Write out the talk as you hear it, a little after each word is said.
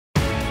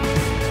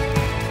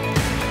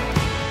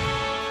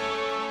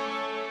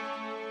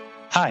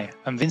Hi,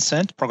 I'm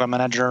Vincent, Program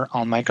Manager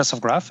on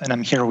Microsoft Graph, and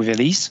I'm here with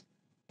Elise.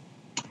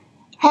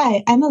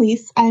 Hi, I'm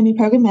Elise. I'm a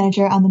Program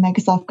Manager on the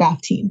Microsoft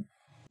Graph team.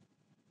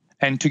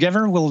 And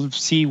together we'll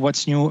see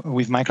what's new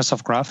with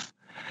Microsoft Graph.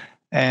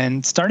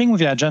 And starting with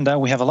the agenda,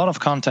 we have a lot of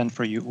content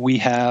for you. We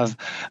have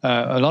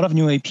a lot of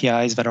new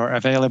APIs that are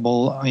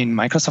available in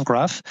Microsoft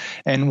Graph.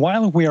 And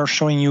while we are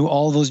showing you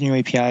all those new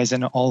APIs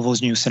and all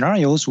those new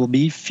scenarios, we'll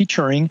be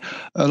featuring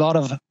a lot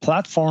of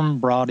platform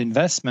broad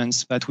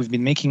investments that we've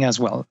been making as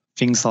well.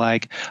 Things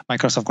like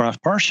Microsoft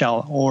Graph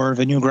Partial, or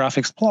the new Graph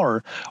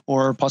Explorer,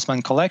 or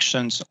Postman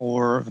Collections,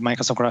 or the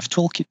Microsoft Graph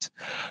Toolkit.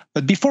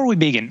 But before we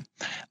begin,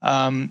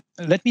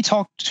 let me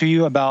talk to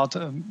you about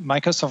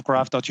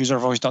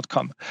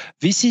microsoftgraph.uservoice.com.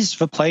 This is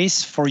the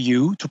place for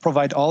you to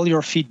provide all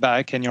your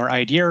feedback and your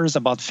ideas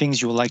about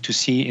things you would like to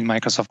see in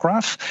Microsoft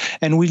Graph.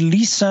 And we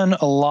listen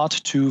a lot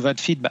to that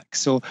feedback.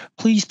 So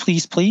please,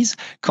 please, please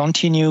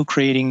continue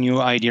creating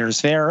new ideas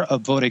there,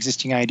 upvote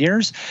existing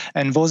ideas.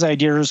 And those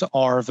ideas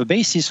are the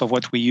basis of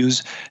what we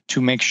use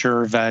to make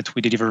sure that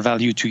we deliver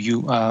value to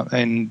you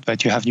and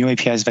that you have new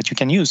APIs that you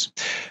can use.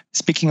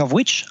 Speaking of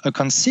which, a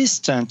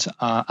consistent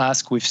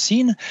ask we've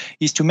seen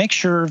is to make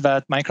sure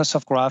that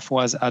Microsoft Graph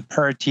was at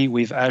parity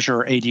with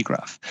Azure AD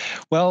Graph.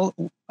 Well,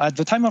 at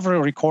the time of the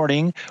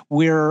recording,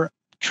 we're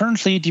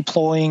currently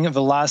deploying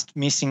the last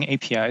missing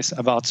APIs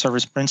about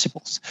service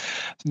principals.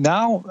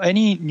 Now,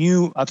 any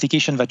new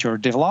application that you're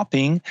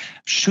developing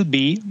should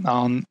be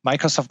on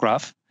Microsoft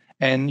Graph.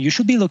 And you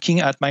should be looking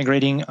at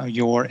migrating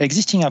your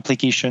existing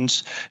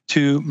applications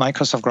to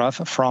Microsoft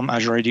Graph from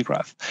Azure AD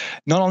Graph.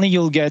 Not only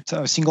you'll get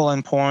single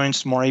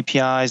endpoints, more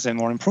APIs, and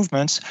more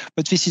improvements,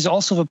 but this is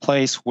also the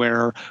place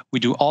where we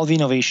do all the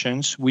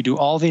innovations, we do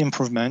all the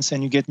improvements,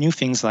 and you get new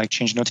things like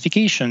change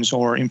notifications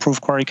or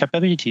improved query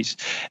capabilities.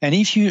 And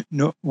if you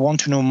want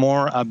to know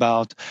more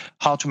about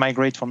how to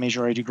migrate from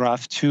Azure AD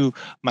Graph to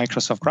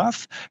Microsoft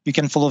Graph, you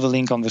can follow the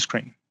link on the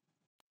screen.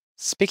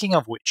 Speaking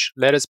of which,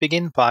 let us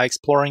begin by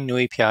exploring new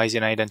APIs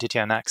in Identity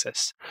and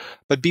Access.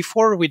 But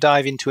before we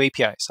dive into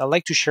APIs, I'd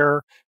like to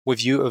share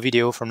with you a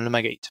video from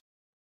Lumagate.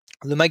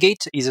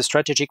 Lumagate is a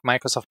strategic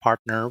Microsoft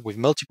partner with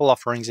multiple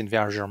offerings in the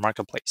Azure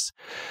Marketplace.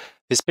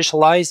 They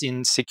specialize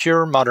in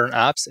secure modern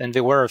apps, and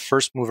they were a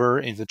first mover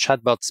in the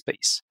chatbot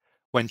space.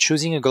 When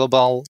choosing a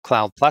global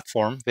cloud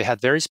platform, they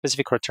had very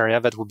specific criteria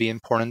that would be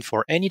important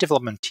for any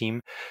development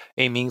team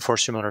aiming for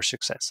similar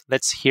success.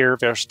 Let's hear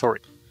their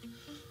story.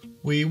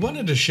 We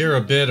wanted to share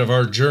a bit of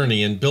our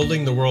journey in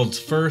building the world's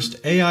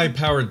first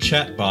AI-powered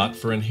chatbot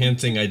for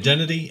enhancing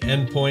identity,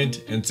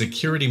 endpoint, and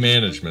security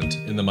management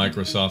in the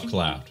Microsoft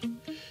Cloud.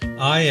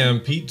 I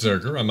am Pete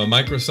Zerger. I'm a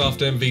Microsoft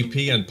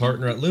MVP and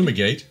partner at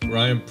Lumagate, where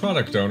I am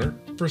product owner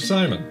for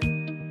Simon.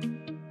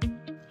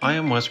 I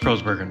am Wes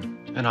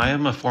Prosbergen, and I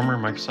am a former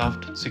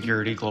Microsoft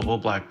Security Global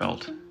Black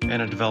Belt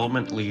and a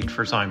development lead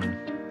for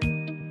Simon.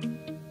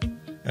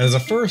 As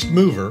a first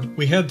mover,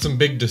 we had some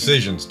big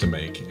decisions to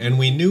make, and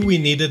we knew we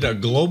needed a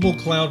global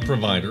cloud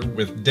provider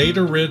with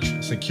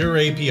data-rich, secure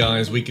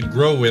APIs we could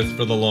grow with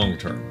for the long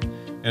term.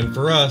 And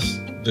for us,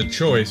 the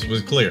choice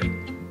was clear: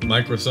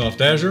 Microsoft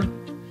Azure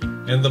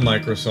and the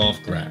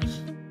Microsoft Graph.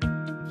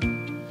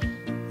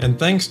 And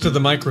thanks to the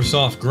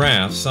Microsoft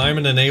Graph,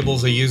 Simon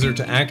enables a user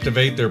to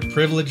activate their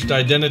privileged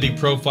identity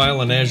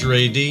profile in Azure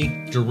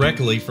AD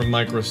directly from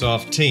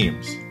Microsoft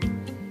Teams.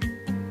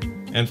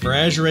 And for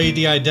Azure AD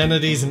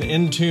identities and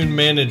Intune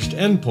managed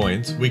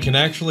endpoints, we can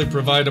actually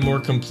provide a more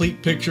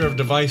complete picture of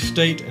device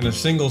state in a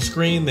single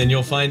screen than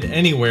you'll find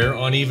anywhere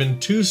on even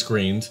two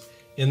screens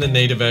in the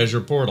native Azure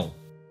portal.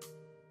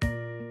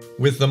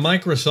 With the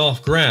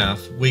Microsoft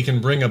Graph, we can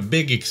bring a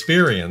big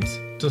experience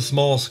to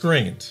small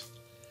screens.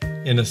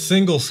 In a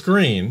single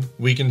screen,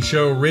 we can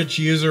show rich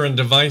user and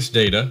device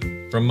data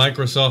from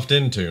Microsoft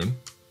Intune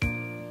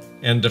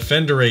and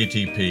Defender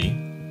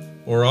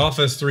ATP or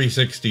Office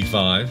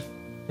 365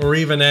 or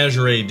even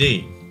Azure AD.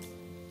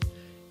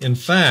 In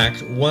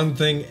fact, one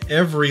thing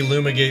every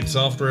Lumagate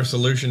software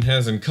solution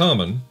has in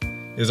common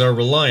is our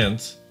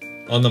reliance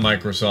on the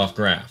Microsoft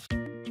Graph.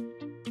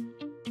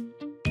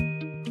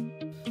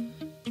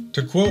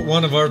 To quote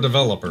one of our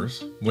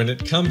developers, when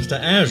it comes to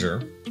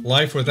Azure,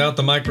 life without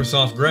the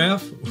Microsoft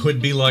Graph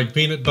would be like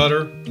peanut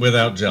butter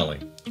without jelly.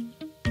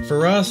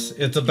 For us,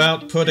 it's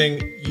about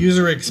putting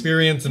user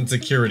experience and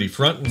security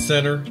front and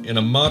center in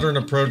a modern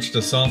approach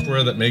to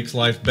software that makes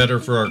life better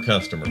for our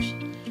customers.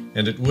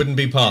 And it wouldn't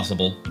be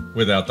possible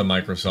without the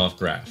Microsoft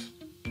Graph.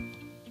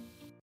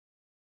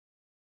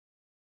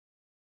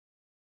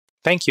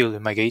 Thank you,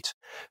 Lumagate.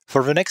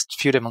 For the next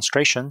few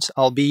demonstrations,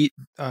 I'll be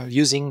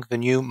using the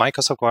new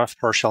Microsoft Graph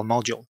Partial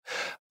module.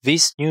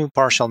 This new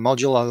partial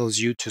module allows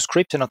you to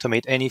script and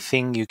automate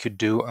anything you could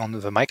do on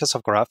the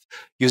Microsoft Graph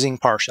using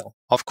partial.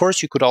 Of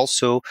course, you could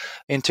also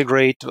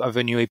integrate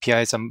the new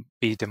APIs I'll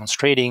be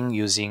demonstrating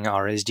using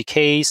our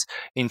SDKs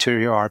into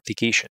your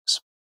applications.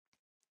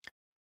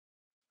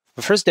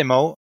 The first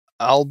demo,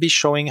 I'll be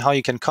showing how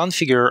you can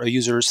configure a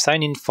user's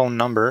sign-in phone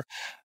number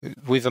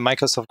with the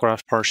Microsoft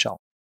Graph Partial.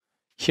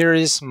 Here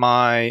is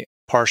my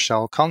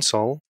partial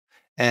console,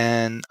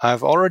 And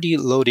I've already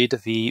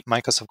loaded the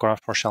Microsoft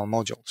Graph PowerShell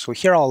module. So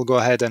here I'll go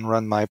ahead and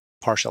run my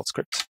PowerShell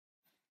script.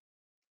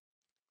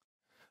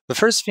 The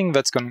first thing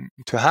that's going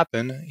to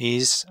happen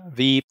is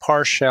the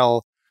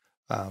PowerShell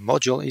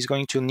module is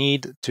going to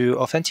need to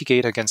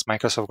authenticate against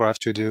Microsoft Graph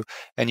to do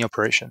any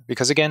operation.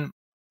 Because again,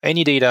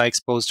 any data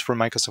exposed from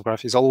Microsoft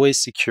Graph is always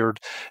secured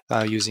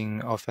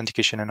using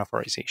authentication and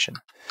authorization.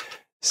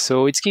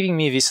 So it's giving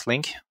me this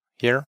link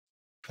here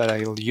that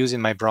I'll use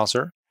in my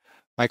browser,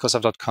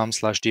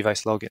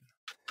 microsoft.com/device-login.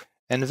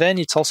 And then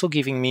it's also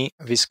giving me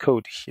this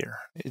code here.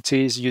 It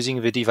is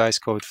using the device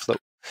code flow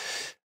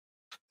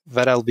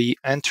that I'll be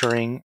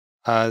entering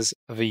as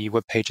the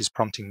web page is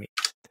prompting me.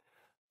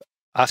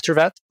 After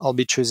that, I'll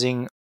be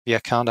choosing the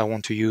account I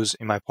want to use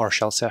in my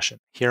PowerShell session.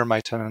 Here, my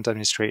tenant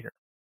administrator.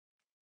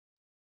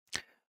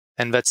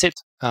 And that's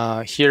it.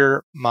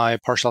 Here, my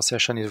PowerShell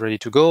session is ready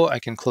to go. I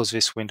can close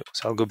this window.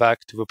 So I'll go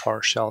back to the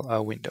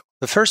PowerShell window.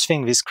 The first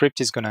thing this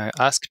script is going to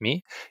ask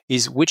me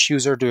is which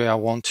user do I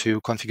want to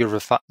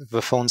configure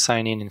the phone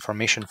sign-in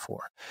information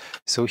for.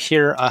 So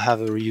here, I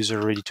have a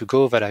user ready to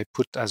go that I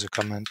put as a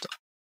comment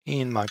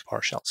in my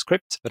PowerShell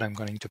script that I'm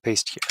going to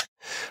paste here.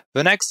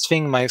 The next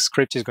thing my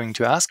script is going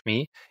to ask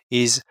me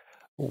is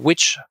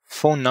which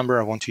phone number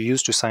I want to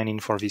use to sign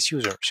in for this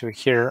user. So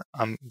here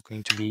I'm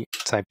going to be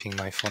typing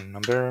my phone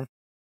number.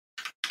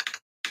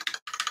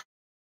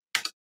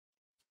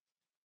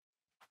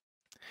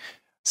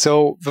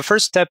 So the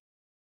first step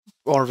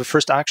or the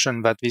first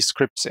action that these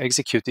scripts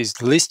execute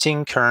is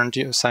listing current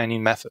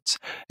sign-in methods.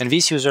 And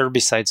this user,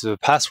 besides the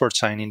password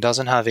sign-in,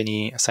 doesn't have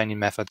any sign-in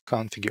method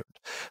configured.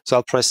 So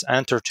I'll press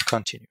Enter to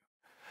continue.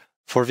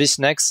 For this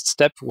next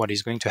step, what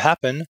is going to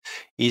happen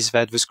is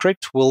that the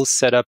script will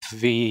set up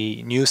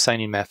the new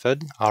sign-in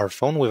method, our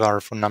phone, with our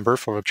phone number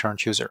for the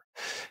current user.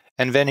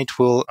 And then it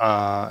will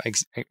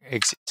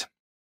exit.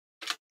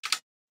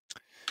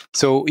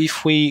 So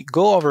if we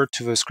go over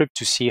to the script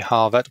to see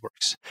how that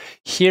works,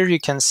 here you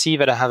can see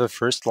that I have a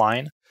first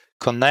line,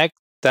 connect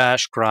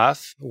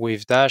 -graph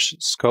with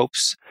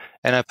 -scopes,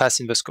 and I pass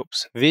in the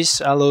scopes.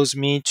 This allows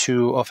me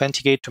to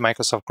authenticate to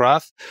Microsoft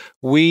Graph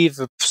with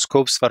the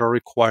scopes that are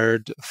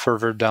required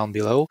further down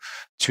below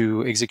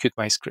to execute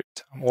my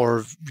script.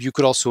 Or you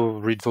could also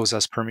read those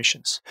as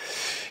permissions.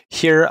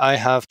 Here I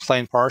have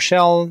plain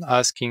PowerShell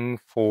asking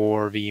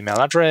for the email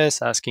address,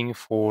 asking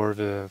for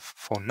the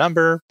phone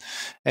number.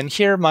 And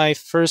here my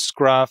first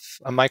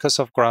graph, a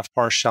Microsoft Graph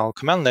PowerShell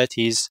commandlet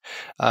is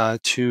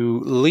to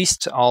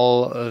list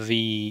all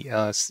the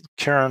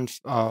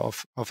current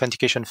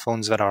authentication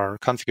phones that are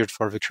configured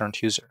for the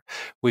current user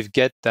with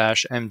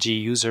get-mg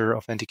user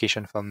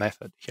authentication phone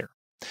method here.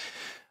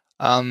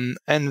 And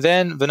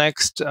then the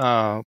next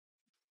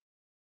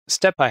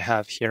step I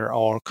have here,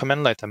 or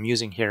commandlet I'm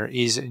using here,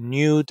 is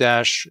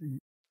new-mg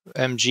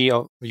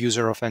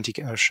user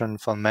authentication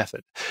phone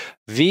method.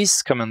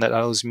 This commandlet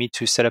allows me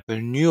to set up a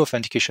new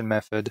authentication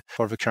method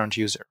for the current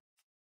user.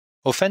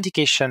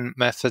 Authentication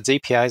methods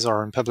APIs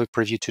are in public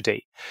preview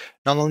today.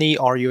 Not only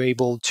are you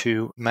able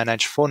to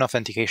manage phone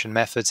authentication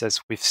methods as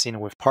we've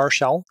seen with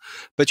PowerShell,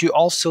 but you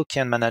also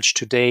can manage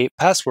today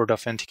password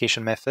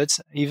authentication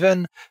methods,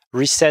 even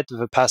reset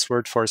the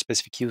password for a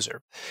specific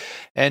user.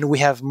 And we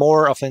have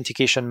more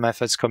authentication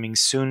methods coming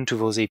soon to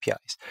those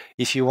APIs.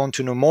 If you want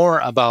to know more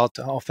about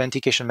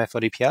authentication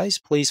method APIs,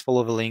 please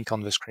follow the link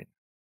on the screen.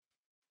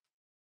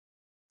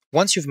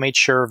 Once you've made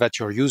sure that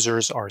your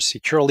users are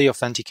securely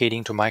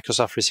authenticating to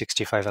Microsoft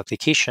 365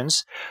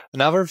 applications,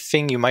 another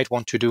thing you might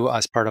want to do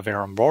as part of their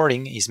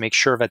onboarding is make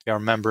sure that they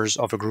are members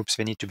of the groups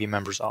they need to be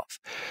members of.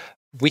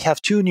 We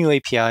have two new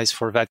APIs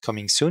for that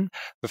coming soon.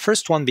 The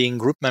first one being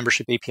group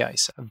membership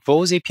APIs.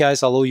 Those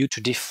APIs allow you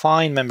to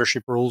define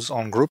membership rules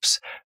on groups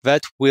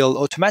that will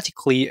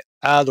automatically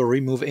add or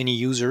remove any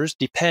users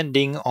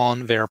depending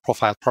on their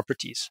profile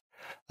properties.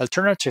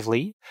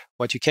 Alternatively,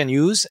 what you can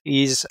use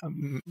is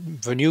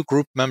the new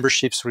group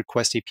memberships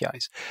request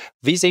APIs.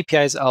 These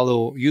APIs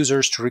allow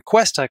users to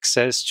request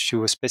access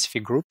to a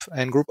specific group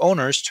and group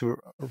owners to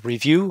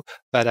review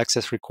that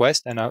access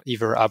request and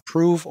either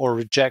approve or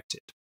reject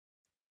it.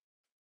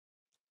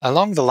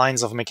 Along the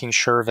lines of making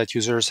sure that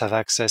users have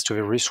access to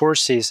the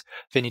resources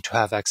they need to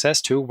have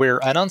access to, we're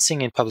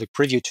announcing in public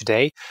preview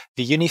today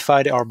the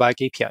unified RBAC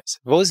APIs.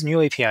 Those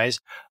new APIs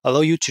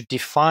allow you to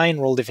define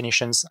role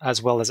definitions as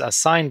well as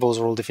assign those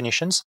role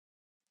definitions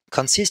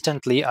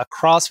consistently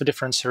across the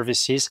different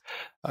services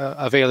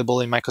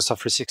available in Microsoft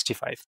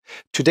 365.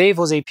 Today,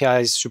 those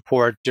APIs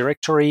support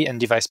directory and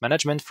device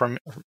management from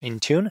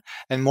Intune,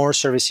 and more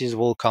services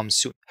will come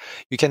soon.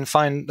 You can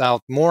find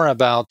out more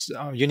about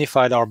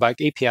unified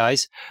RBAC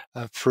APIs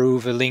through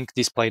the link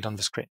displayed on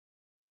the screen.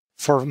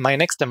 For my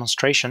next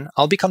demonstration,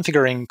 I'll be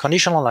configuring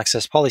conditional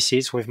access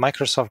policies with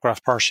Microsoft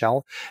Graph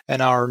PowerShell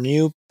and our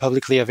new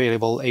publicly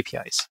available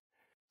APIs.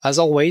 As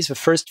always, the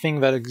first thing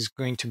that is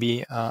going to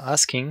be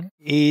asking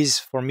is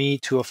for me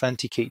to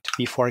authenticate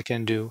before I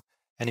can do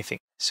anything.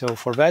 So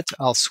for that,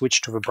 I'll switch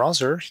to the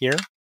browser here,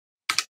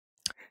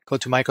 go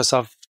to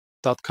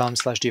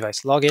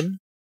microsoft.com/device-login,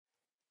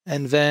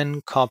 and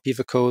then copy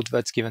the code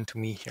that's given to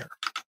me here.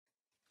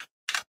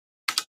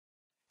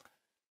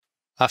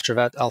 After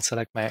that, I'll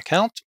select my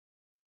account,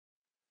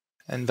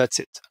 and that's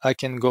it. I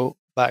can go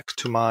back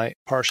to my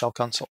PowerShell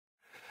console.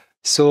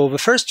 So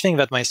the first thing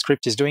that my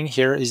script is doing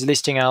here is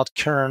listing out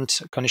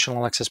current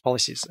conditional access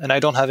policies, and I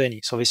don't have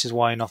any, so this is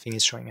why nothing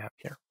is showing up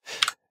here.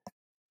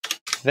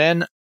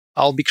 Then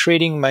I'll be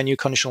creating my new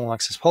conditional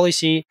access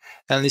policy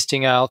and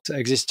listing out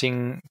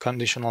existing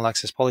conditional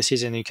access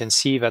policies, and you can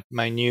see that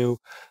my new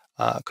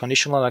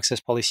conditional access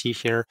policy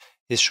here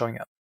is showing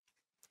up.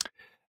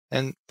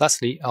 And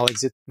lastly, I'll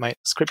exit my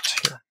script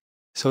here.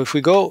 So if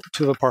we go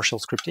to the PowerShell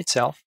script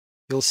itself,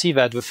 you'll see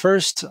that the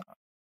first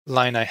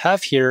line I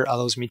have here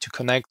allows me to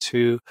connect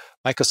to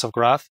Microsoft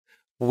Graph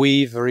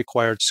with the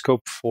required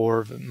scope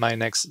for my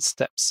next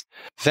steps.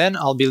 Then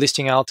I'll be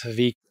listing out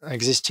the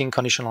existing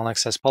conditional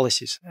access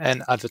policies.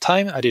 And at the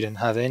time, I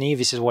didn't have any.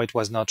 This is why it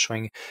was not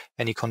showing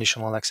any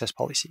conditional access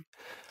policy.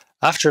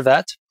 After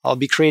that, I'll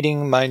be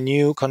creating my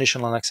new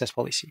conditional access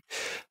policy.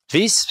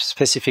 This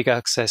specific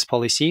access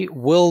policy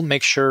will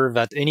make sure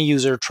that any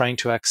user trying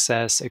to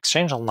access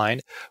Exchange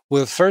Online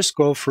will first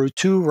go through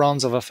 2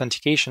 rounds of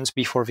authentications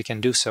before they can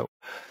do so.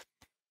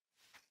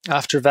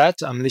 After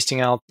that, I'm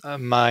listing out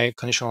my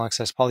conditional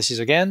access policies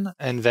again,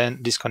 and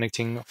then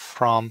disconnecting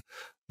from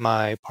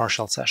my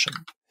PowerShell session.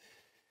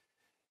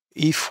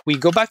 If we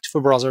go back to the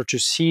browser to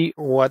see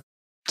what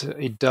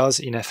it does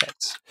in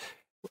effect,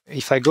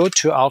 if I go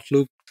to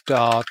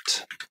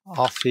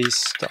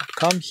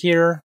outlook.office.com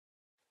here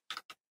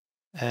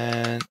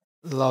and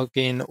log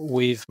in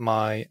with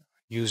my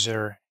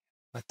user,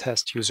 my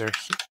test user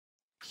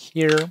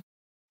here,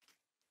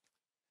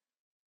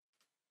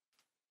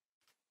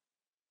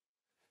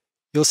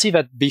 you'll see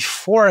that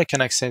before I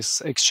can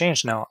access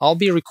Exchange now, I'll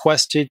be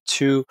requested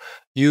to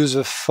use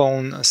a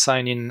phone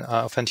sign-in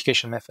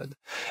authentication method.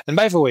 And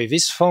by the way,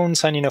 this phone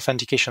sign-in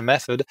authentication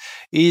method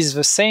is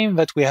the same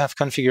that we have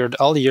configured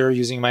earlier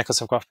using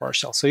Microsoft Graph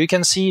PowerShell. So you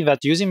can see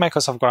that using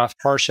Microsoft Graph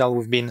PowerShell,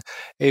 we've been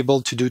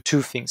able to do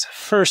 2 things.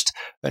 First,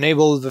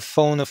 enable the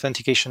phone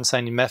authentication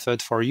sign-in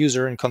method for a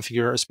user and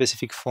configure a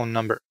specific phone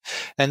number.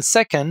 And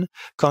second,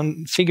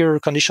 configure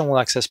conditional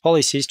access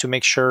policies to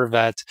make sure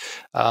that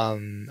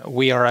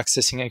we are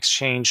accessing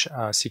Exchange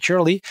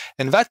securely.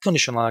 And that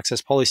conditional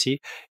access policy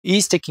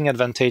is taking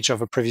advantage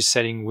of a previous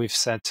setting we've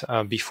set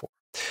before.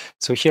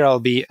 So here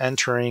I'll be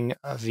entering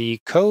the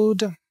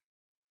code.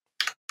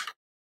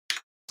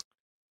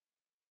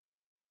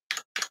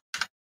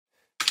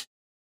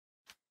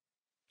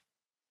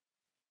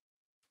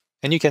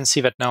 And you can see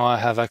that now I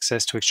have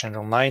access to Exchange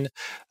Online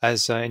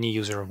as any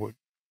user would.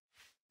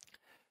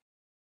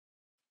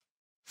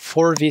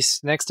 For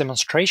this next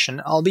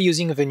demonstration, I'll be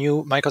using the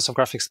new Microsoft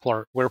Graph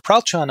Explorer. We're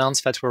proud to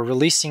announce that we're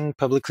releasing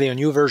publicly a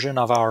new version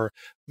of our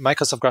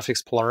Microsoft Graph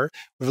Explorer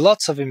with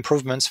lots of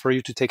improvements for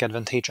you to take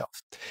advantage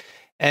of.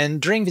 And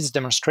during this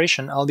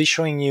demonstration, I'll be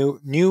showing you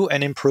new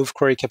and improved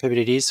query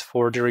capabilities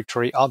for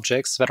directory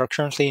objects that are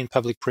currently in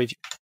public preview.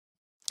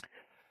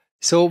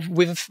 So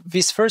with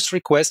this first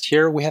request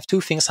here, we have 2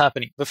 things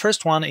happening. The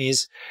first one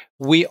is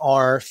we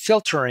are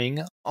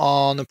filtering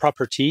on a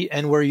property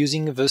and we're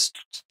using the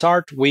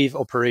start with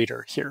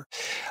operator here.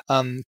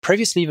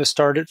 Previously, the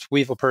start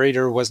with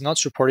operator was not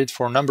supported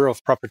for a number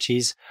of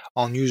properties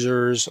on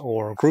users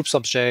or groups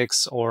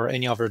objects or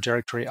any other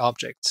directory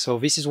object. So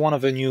this is one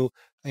of the new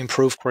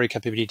improved query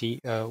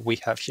capability we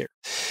have here.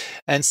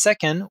 And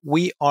second,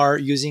 we are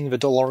using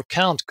the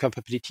 $count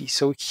capability.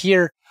 So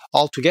here,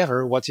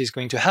 altogether, what is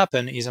going to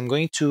happen is I'm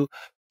going to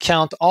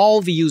count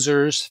all the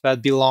users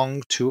that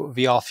belong to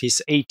the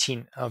Office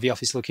 18, the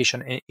Office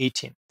location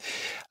 18.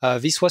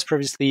 This was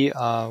previously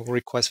a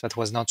request that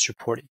was not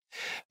supported.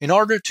 In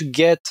order to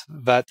get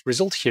that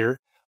result here,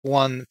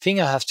 one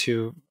thing I have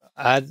to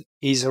add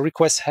is a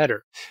request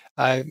header.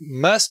 I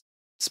must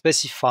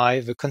specify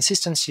the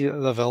consistency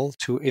level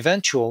to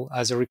eventual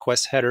as a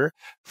request header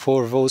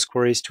for those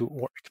queries to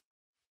work.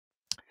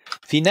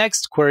 The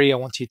next query I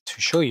wanted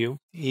to show you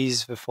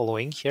is the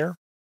following here.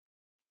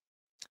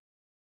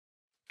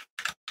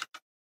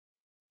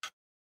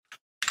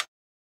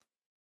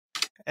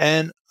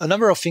 And a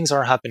number of things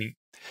are happening.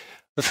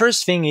 The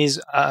first thing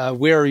is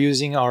we are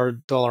using our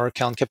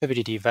 $count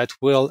capability that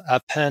will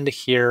append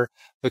here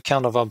the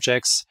count of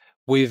objects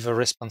with a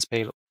response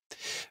payload.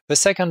 The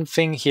second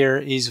thing here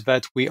is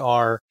that we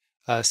are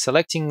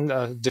selecting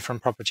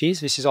different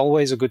properties. This is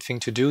always a good thing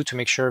to do to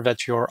make sure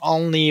that you're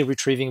only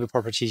retrieving the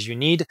properties you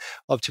need,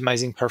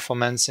 optimizing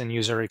performance and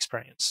user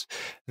experience.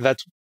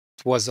 That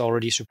was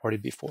already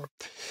supported before.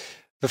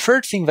 The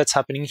third thing that's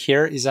happening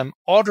here is I'm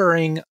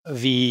ordering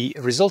the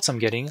results I'm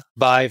getting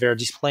by their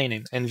display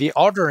name. And the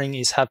ordering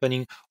is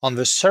happening on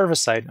the server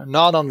side,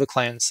 not on the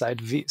client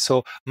side.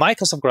 So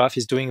Microsoft Graph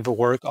is doing the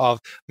work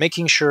of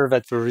making sure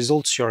that the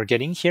results you're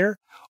getting here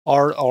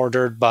are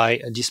ordered by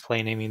a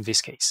display name in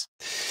this case.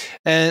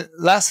 And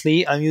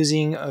lastly, I'm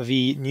using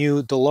the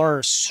new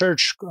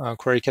 $search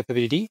query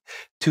capability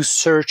to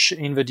search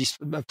in the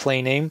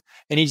display name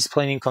any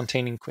display name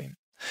containing Queen.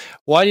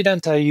 Why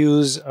didn't I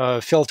use a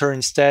filter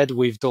instead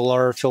with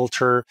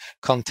 $filter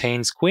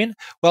contains Queen?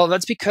 Well,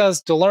 that's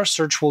because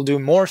 $search will do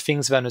more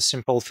things than a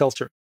simple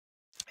filter.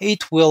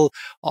 It will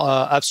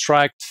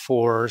abstract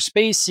for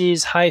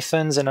spaces,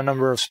 hyphens, and a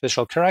number of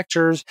special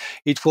characters.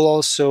 It will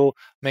also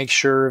make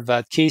sure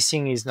that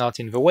casing is not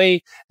in the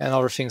way and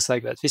other things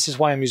like that. This is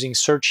why I'm using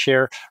search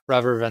here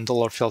rather than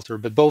dollar filter,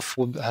 but both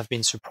would have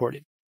been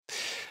supported.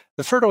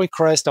 The third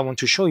request I want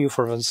to show you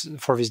for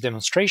this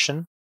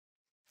demonstration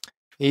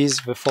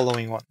is the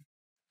following one.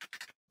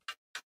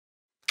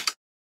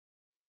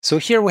 So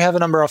here we have a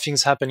number of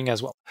things happening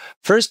as well.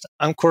 First,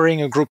 I'm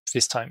querying a group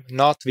this time,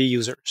 not the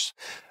users.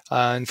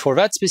 And for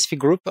that specific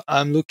group,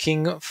 I'm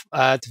looking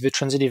at the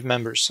transitive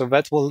members. So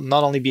that will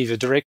not only be the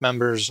direct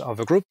members of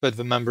a group, but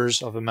the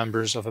members of the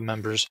members of the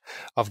members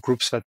of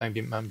groups that might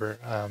be member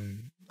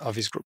of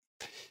this group.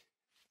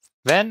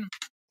 Then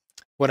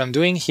what I'm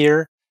doing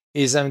here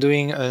is I'm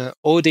doing an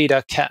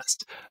OData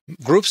cast.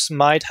 Groups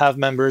might have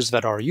members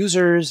that are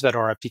users, that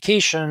are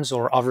applications,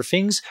 or other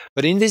things.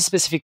 But in this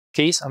specific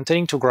case, I'm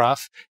telling to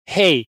Graph,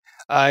 hey,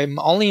 I'm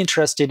only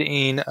interested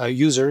in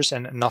users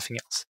and nothing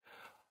else.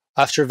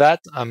 After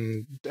that,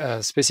 I'm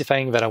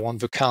specifying that I want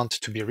the count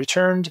to be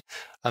returned.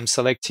 I'm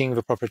selecting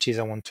the properties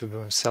I want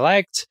to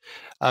select.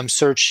 I'm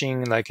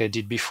searching like I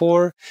did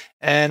before,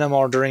 and I'm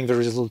ordering the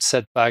result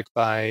set back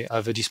by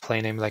the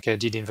display name like I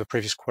did in the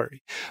previous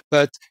query.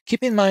 But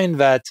keep in mind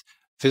that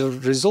the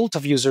result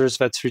of users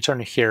that's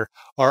returned here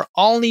are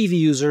only the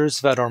users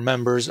that are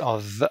members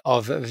of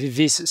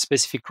this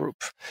specific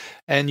group.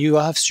 And you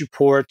have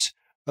support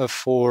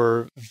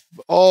for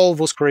all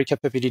those query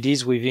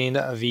capabilities within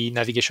the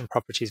navigation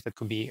properties that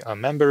could be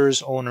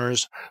members,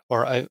 owners,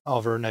 or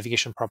other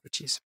navigation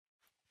properties.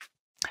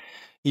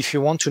 If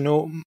you want to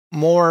know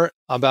more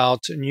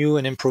about new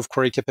and improved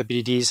query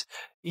capabilities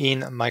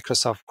in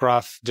Microsoft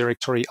Graph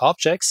directory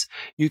objects,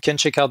 you can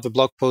check out the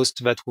blog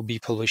post that will be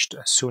published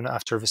soon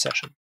after the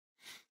session.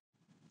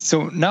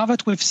 So now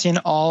that we've seen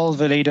all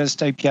the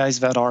latest APIs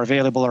that are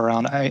available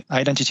around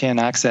identity and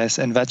access,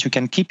 and that you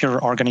can keep your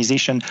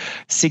organization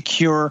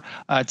secure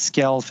at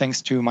scale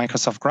thanks to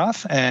Microsoft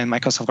Graph and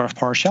Microsoft Graph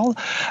PowerShell,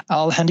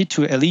 I'll hand it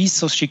to Elise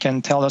so she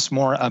can tell us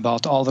more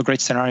about all the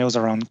great scenarios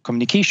around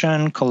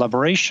communication,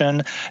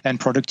 collaboration, and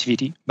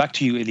productivity. Back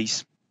to you,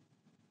 Elise.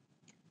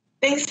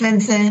 Thanks,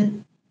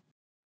 Vincent.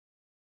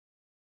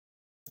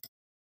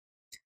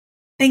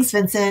 Thanks,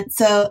 Vincent.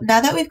 So now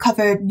that we've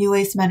covered new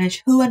ways to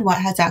manage who and what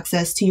has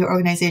access to your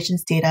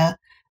organization's data,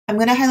 I'm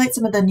going to highlight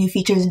some of the new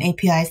features and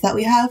APIs that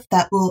we have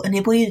that will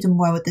enable you to do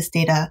more with this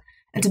data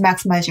and to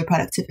maximize your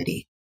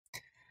productivity.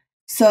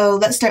 So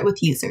let's start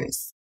with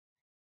users.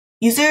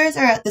 Users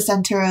are at the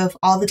center of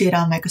all the data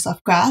on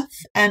Microsoft Graph,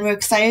 and we're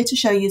excited to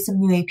show you some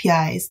new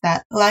APIs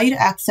that allow you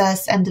to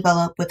access and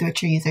develop with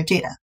richer user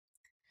data.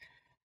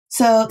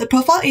 So the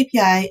Profile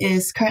API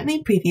is currently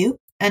in preview,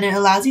 and it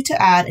allows you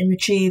to add and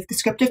retrieve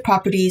descriptive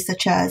properties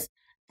such as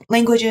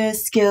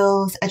languages,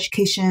 skills,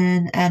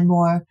 education, and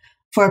more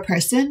for a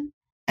person.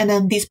 And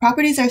then these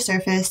properties are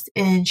surfaced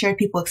in shared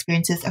people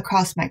experiences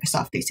across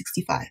Microsoft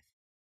 365.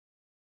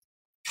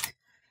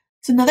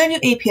 So another new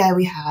API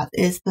we have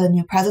is the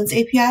new Presence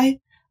API,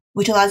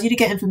 which allows you to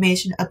get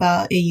information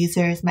about a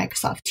user's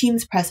Microsoft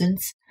Teams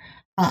presence.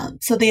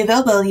 So the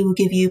availability will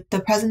give you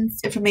the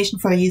presence information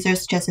for a user,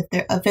 such as if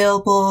they're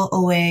available,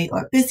 away,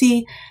 or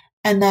busy.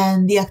 And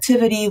then the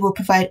activity will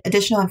provide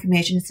additional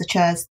information, such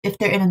as if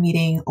they're in a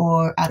meeting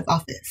or out of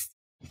office.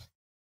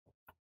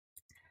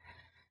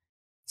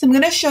 So I'm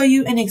going to show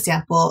you an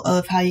example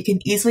of how you can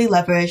easily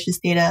leverage this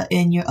data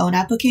in your own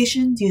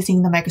applications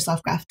using the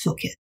Microsoft Graph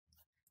Toolkit.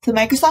 The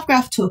Microsoft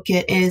Graph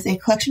Toolkit is a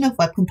collection of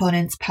web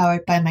components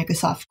powered by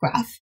Microsoft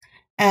Graph.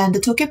 And the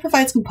toolkit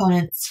provides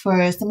components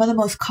for some of the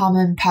most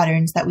common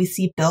patterns that we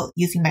see built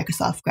using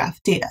Microsoft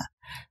Graph data,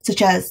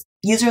 such as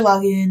user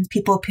logins,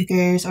 people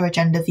pickers, or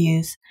agenda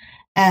views.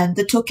 And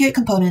the toolkit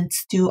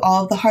components do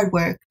all of the hard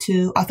work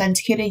to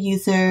authenticate a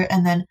user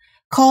and then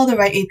call the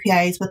right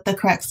APIs with the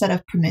correct set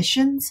of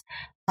permissions.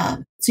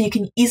 So you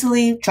can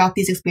easily drop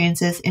these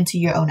experiences into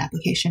your own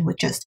application with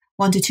just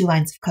 1 to 2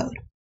 lines of code.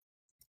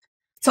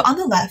 So on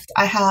the left,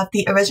 I have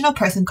the original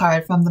person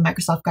card from the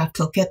Microsoft Graph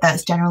Toolkit that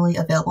is generally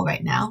available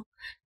right now.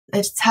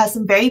 It has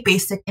some very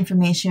basic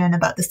information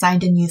about the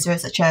signed-in user,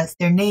 such as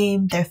their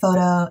name, their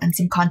photo, and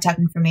some contact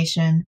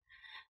information.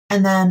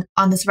 And then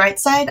on this right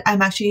side,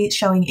 I'm actually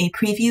showing a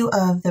preview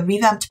of the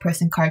revamped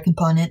person card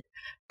component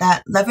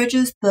that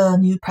leverages the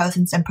new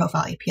Presence and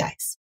Profile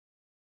APIs.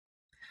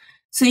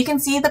 So you can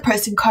see the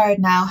person card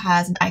now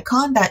has an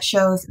icon that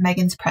shows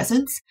Megan's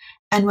presence.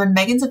 And when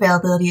Megan's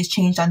availability is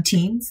changed on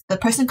Teams, the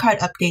person card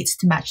updates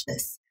to match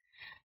this.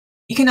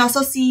 You can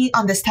also see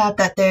on this tab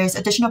that there's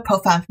additional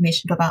profile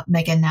information about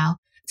Megan now,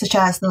 such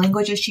as the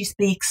languages she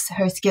speaks,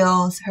 her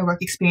skills, her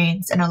work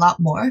experience, and a lot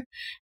more.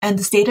 And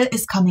this data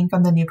is coming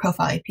from the new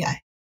Profile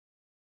API.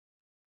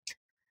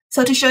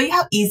 So to show you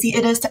how easy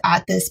it is to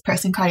add this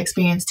person card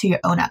experience to your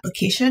own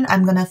application,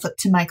 I'm going to flip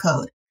to my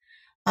code.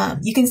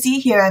 You can see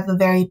here I have a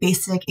very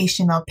basic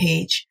HTML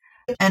page,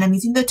 and I'm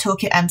using the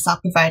Toolkit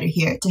MSOP provider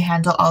here to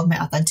handle all of my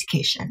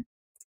authentication.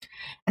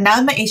 And now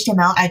in my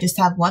HTML, I just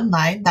have one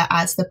line that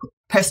adds the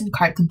person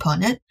card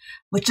component,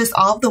 which is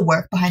all of the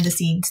work behind the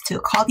scenes to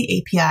call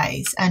the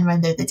APIs and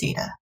render the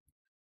data.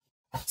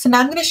 So now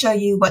I'm going to show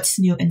you what's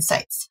new in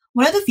Sites.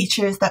 One of the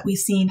features that we've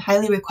seen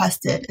highly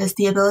requested is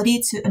the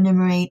ability to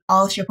enumerate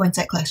all SharePoint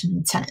site collections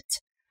in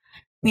Tenant.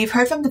 We've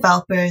heard from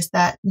developers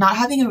that not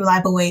having a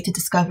reliable way to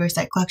discover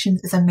site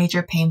collections is a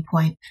major pain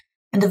point,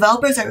 and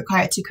developers are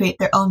required to create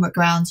their own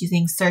workarounds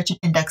using search and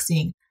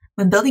indexing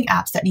when building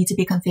apps that need to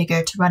be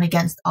configured to run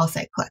against all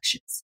site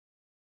collections.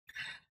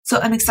 So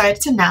I'm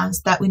excited to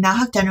announce that we now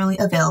have generally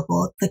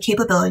available the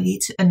capability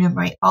to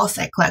enumerate all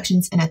site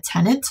collections in a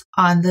tenant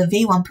on the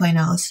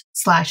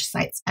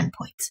v1.0/sites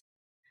endpoint.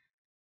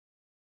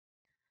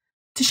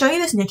 To show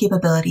you this new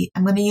capability,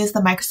 I'm going to use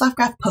the Microsoft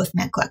Graph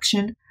Postman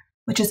collection,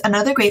 which is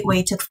another great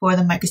way to explore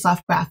the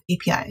Microsoft Graph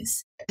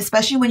APIs,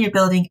 especially when you're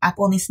building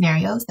app-only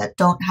scenarios that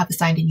don't have a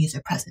signed-in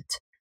user present.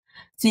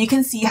 So you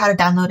can see how to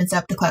download and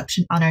set up the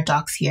collection on our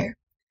docs here.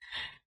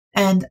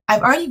 And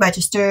I've already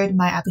registered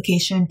my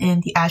application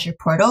in the Azure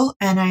portal,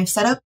 and I've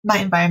set up my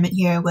environment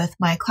here with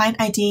my client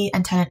ID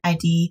and tenant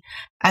ID,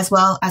 as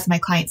well as my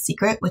client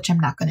secret, which I'm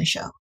not going to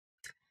show.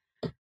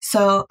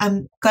 So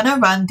I'm going to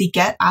run the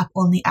get app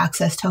only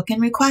access token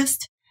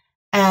request,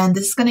 and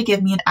this is going to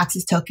give me an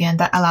access token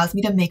that allows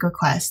me to make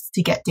requests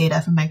to get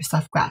data from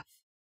Microsoft Graph.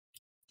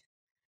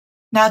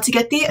 Now, to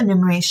get the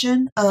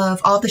enumeration of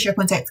all of the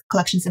SharePoint site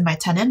collections in my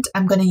tenant,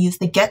 I'm going to use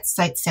the get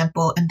site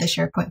sample in the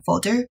SharePoint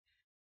folder.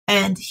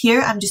 And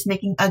here I'm just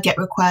making a GET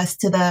request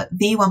to the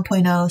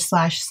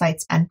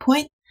v1.0/sites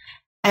endpoint,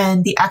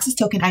 and the access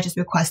token I just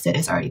requested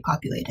is already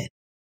populated.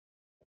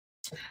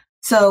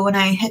 So when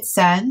I hit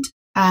send,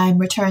 I'm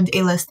returned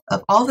a list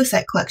of all the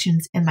site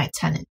collections in my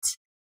tenant.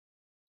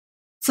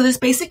 So this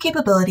basic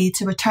capability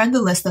to return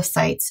the list of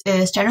sites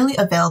is generally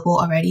available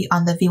already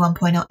on the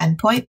v1.0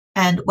 endpoint,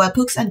 and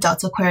webhooks and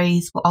Delta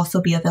queries will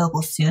also be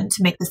available soon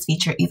to make this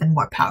feature even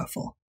more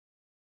powerful.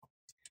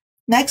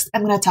 Next,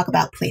 I'm going to talk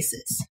about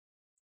places.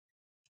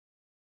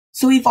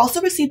 So we've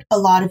also received a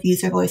lot of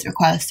user voice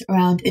requests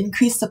around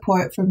increased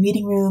support for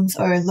meeting rooms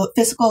or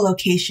physical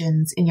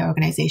locations in your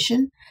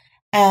organization,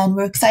 and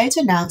we're excited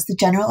to announce the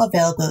general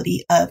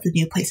availability of the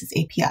new Places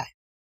API.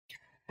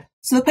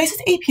 So the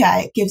Places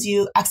API gives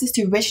you access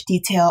to rich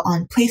detail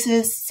on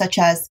places such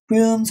as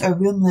rooms or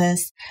room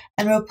lists,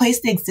 and will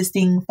replace the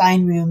existing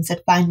find rooms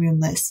and find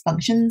room lists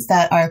functions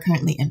that are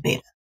currently in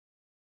beta.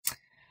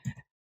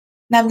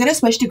 Now I'm going to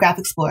switch to Graph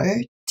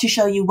Explorer to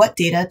show you what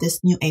data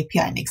this new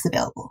API makes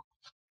available.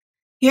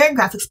 Here in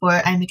Graph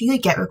Explorer, I'm making a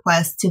GET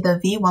request to the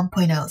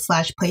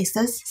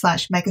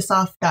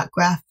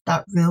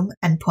v1.0/places/microsoft.graph.room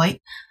endpoint,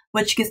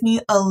 which gives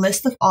me a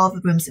list of all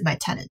the rooms in my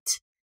tenant.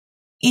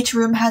 Each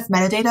room has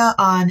metadata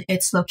on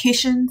its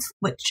locations,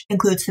 which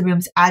includes the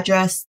room's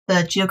address,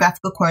 the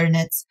geographical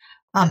coordinates,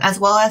 as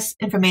well as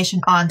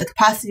information on the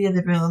capacity of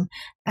the room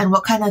and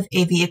what kind of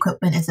AV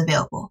equipment is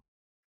available.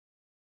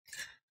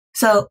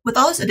 So with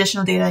all this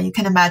additional data, you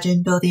can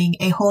imagine building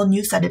a whole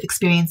new set of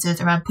experiences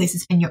around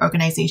places in your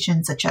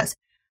organization, such as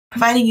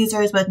providing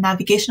users with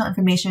navigational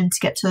information to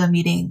get to a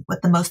meeting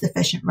with the most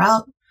efficient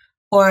route,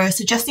 or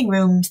suggesting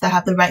rooms that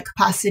have the right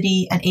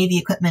capacity and AV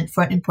equipment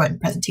for an important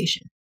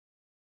presentation.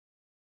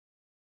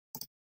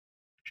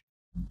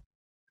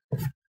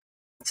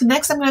 So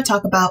next I'm going to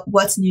talk about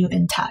what's new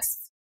in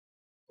tasks.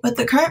 With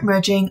the current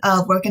merging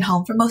of work and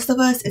home for most of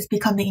us, it's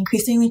becoming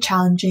increasingly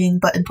challenging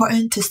but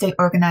important to stay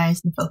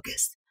organized and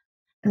focused.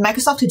 And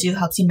Microsoft To Do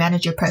helps you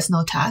manage your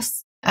personal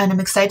tasks, and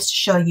I'm excited to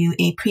show you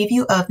a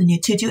preview of the new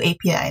To Do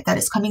API that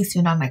is coming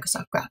soon on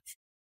Microsoft Graph.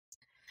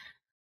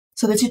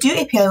 So the To Do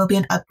API will be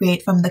an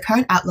upgrade from the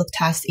current Outlook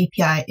Tasks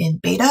API in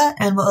beta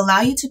and will allow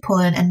you to pull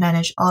in and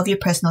manage all of your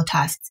personal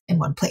tasks in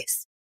one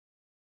place.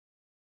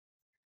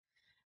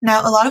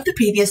 Now, a lot of the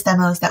previous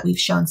demos that we've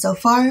shown so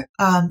far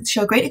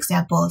show great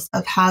examples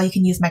of how you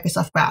can use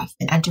Microsoft Graph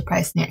in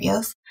enterprise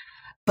scenarios,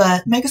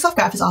 but Microsoft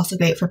Graph is also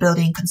great for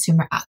building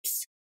consumer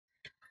apps.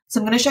 So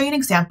I'm going to show you an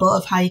example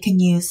of how you can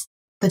use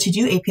the To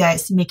Do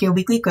APIs to make your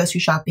weekly grocery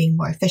shopping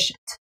more efficient.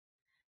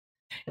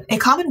 A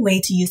common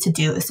way to use To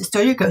Do is to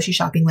store your grocery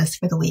shopping list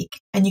for the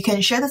week, and you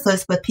can share this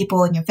list with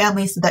people in your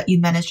family so that you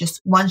manage just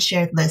one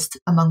shared list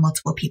among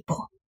multiple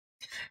people.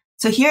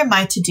 So here in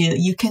my To Do,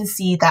 you can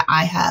see that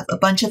I have a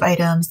bunch of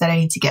items that I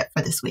need to get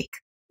for this week.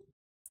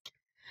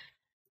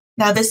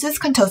 Now this is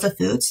Contosa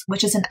Foods,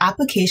 which is an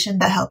application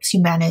that helps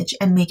you manage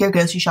and make your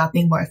grocery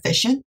shopping more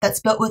efficient that's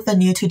built with the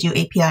new To Do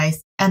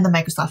APIs and the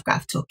Microsoft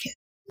Graph Toolkit.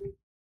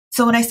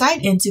 So when I sign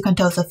into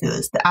Contosa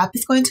Foods, the app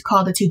is going to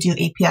call the To Do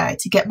API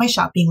to get my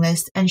shopping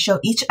list and show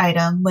each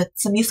item with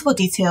some useful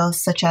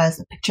details such as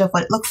a picture of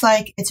what it looks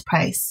like, its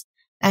price,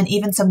 and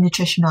even some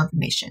nutritional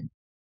information.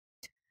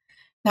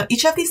 Now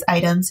each of these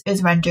items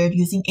is rendered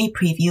using a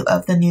preview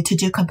of the new To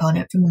Do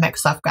component from the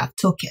Microsoft Graph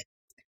Toolkit.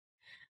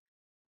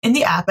 In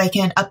the app, I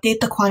can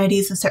update the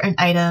quantities of certain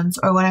items,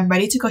 or when I'm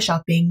ready to go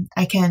shopping,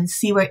 I can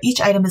see where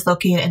each item is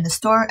located in the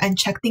store and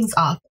check things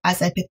off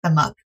as I pick them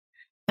up.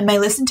 And my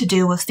list and To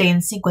Do will stay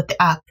in sync with the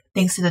app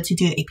thanks to the To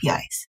Do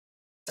APIs.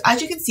 So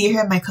as you can see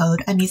here in my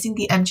code, I'm using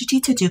the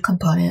MGT To Do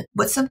component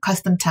with some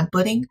custom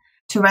templating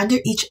to render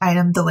each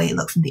item the way it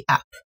looks in the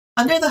app.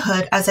 Under the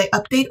hood, as I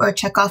update or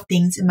check off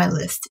things in my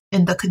list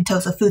in the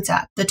Contoso Foods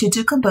app, the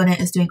to-do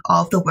component is doing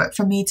all of the work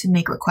for me to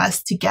make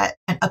requests to get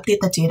and update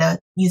the data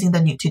using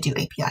the new to-do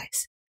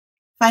APIs.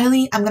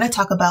 Finally, I'm going to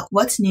talk about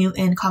what's new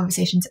in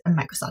Conversations in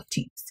Microsoft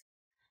Teams.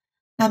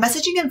 Now,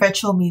 messaging and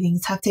virtual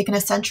meetings have taken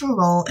a central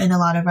role in a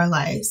lot of our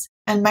lives,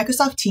 and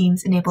Microsoft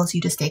Teams enables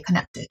you to stay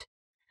connected.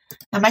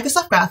 Now,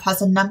 Microsoft Graph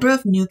has a number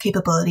of new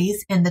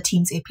capabilities in the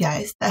Teams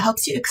APIs that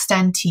helps you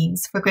extend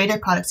Teams for greater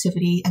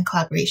productivity and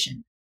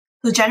collaboration.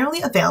 So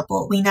generally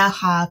available, we now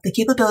have the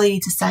capability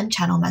to send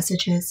channel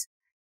messages,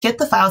 get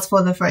the files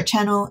folder for a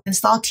channel,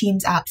 install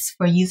Teams apps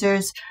for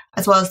users,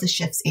 as well as the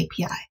Shifts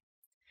API.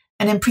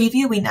 And in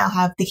preview, we now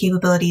have the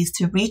capabilities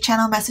to read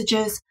channel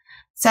messages,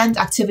 send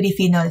activity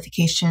feed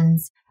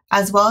notifications,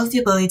 as well as the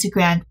ability to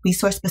grant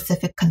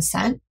resource-specific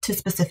consent to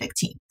specific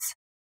teams.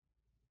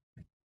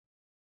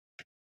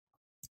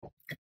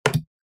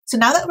 So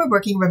now that we're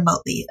working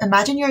remotely,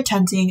 imagine you're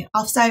attending an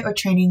offsite or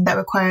training that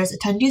requires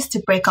attendees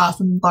to break off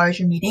from a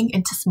larger meeting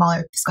into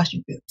smaller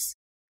discussion groups.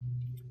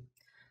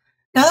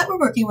 Now that we're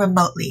working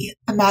remotely,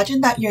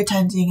 imagine that you're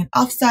attending an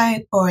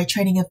offsite or a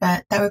training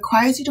event that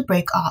requires you to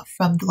break off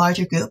from the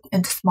larger group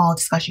into small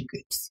discussion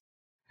groups.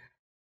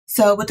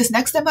 So with this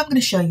next step, I'm going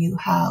to show you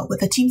how,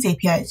 with the Teams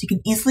APIs, you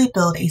can easily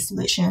build a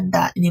solution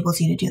that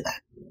enables you to do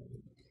that.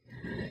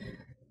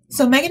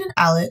 So Megan and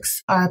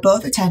Alex are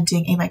both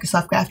attending a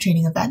Microsoft Graph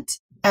training event,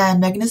 and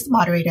Megan is the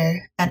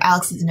moderator, and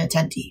Alex is an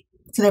attendee.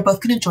 So they're both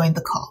going to join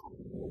the call.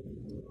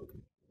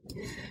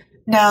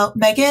 Now,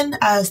 Megan,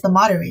 as the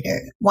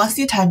moderator, wants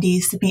the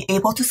attendees to be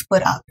able to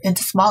split up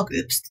into small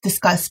groups to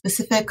discuss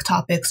specific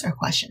topics or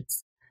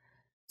questions.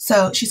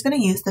 So she's going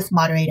to use this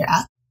moderator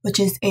app, which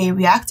is a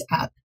React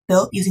app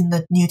built using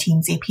the new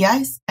Teams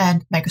APIs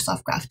and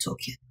Microsoft Graph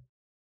Toolkit.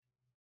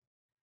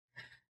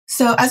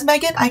 So as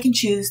Megan, I can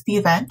choose the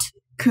event,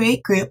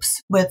 create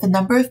groups with the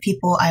number of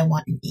people I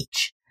want in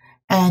each.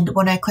 And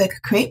when I click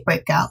Create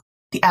Breakout,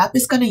 the app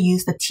is going to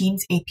use the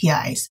Teams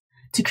APIs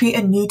to create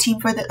a new team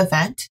for the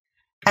event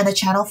and a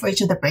channel for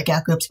each of the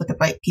breakout groups with the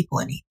right people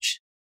in each.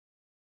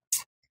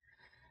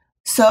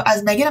 So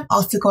as Megan, I'm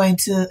also going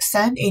to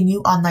send a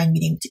new online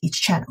meeting to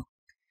each channel.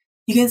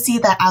 You can see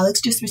that Alex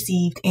just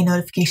received a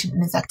notification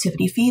in his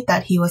activity feed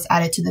that he was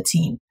added to the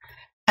team,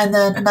 and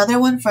then another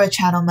one for a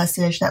channel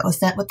message that was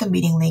sent with the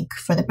meeting link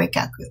for the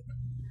breakout group.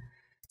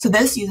 So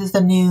this uses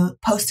the new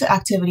Post to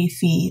Activity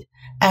feed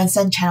and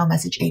Send Channel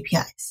Message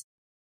APIs.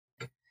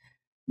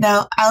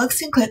 Now, Alex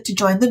can click to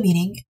join the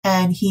meeting,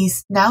 and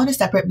he's now in a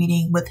separate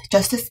meeting with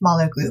just a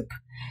smaller group.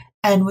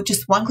 And with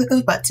just one click of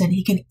a button,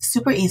 he can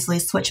super easily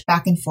switch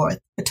back and forth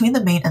between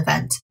the main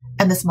event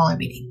and the smaller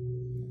meeting.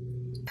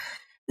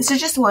 This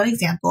is just one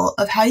example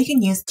of how you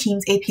can use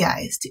Teams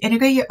APIs to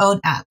integrate your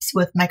own apps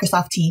with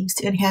Microsoft Teams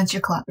to enhance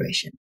your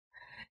collaboration.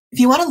 If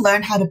you want to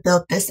learn how to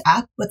build this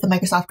app with the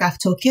Microsoft Graph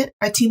Toolkit,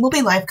 our team will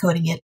be live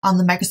coding it on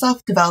the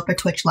Microsoft Developer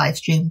Twitch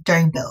livestream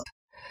during build.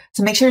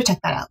 So make sure to check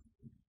that out.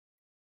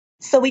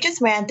 So we just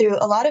ran through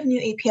a lot of new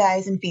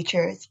APIs and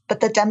features, but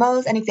the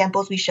demos and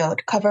examples we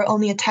showed cover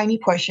only a tiny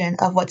portion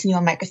of what's new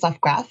on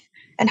Microsoft Graph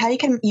and how you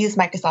can use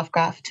Microsoft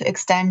Graph to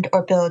extend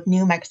or build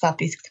new Microsoft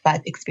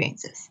 365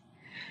 experiences.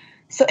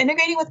 So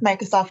integrating with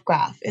Microsoft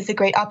Graph is a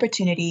great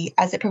opportunity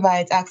as it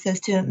provides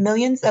access to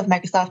millions of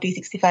Microsoft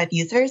 365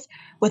 users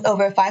with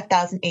over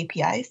 5,000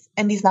 APIs,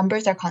 and these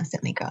numbers are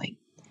constantly growing.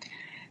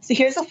 So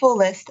here's a full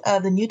list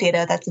of the new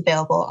data that's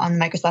available on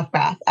Microsoft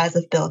Graph as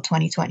of Build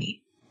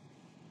 2020.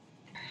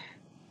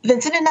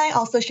 Vincent and I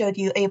also showed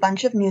you a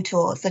bunch of new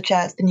tools such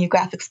as the new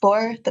Graph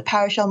Explorer, the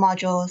PowerShell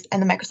modules,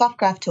 and the Microsoft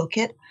Graph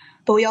Toolkit,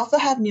 but we also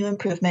have new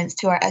improvements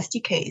to our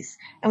SDKs,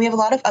 and we have a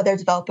lot of other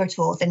developer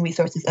tools and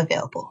resources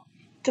available.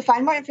 To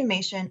find more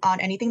information on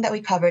anything that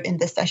we covered in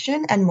this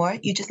session and more,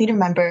 you just need to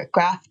remember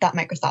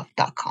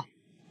graph.microsoft.com.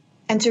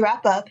 And to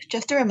wrap up,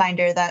 just a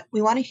reminder that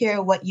we want to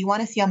hear what you want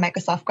to see on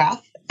Microsoft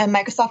Graph, and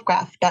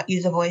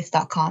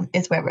microsoftgraph.uservoice.com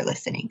is where we're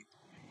listening.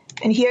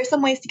 And here are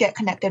some ways to get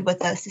connected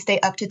with us to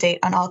stay up to date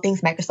on all things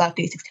Microsoft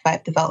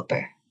 365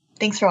 developer.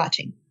 Thanks for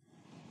watching.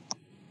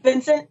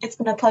 Vincent, it's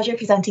been a pleasure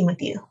presenting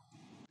with you.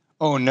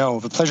 Oh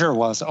no, the pleasure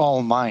was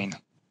all mine.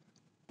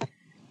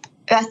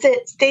 That's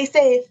it. Stay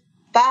safe.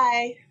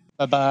 Bye.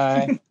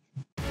 Bye-bye.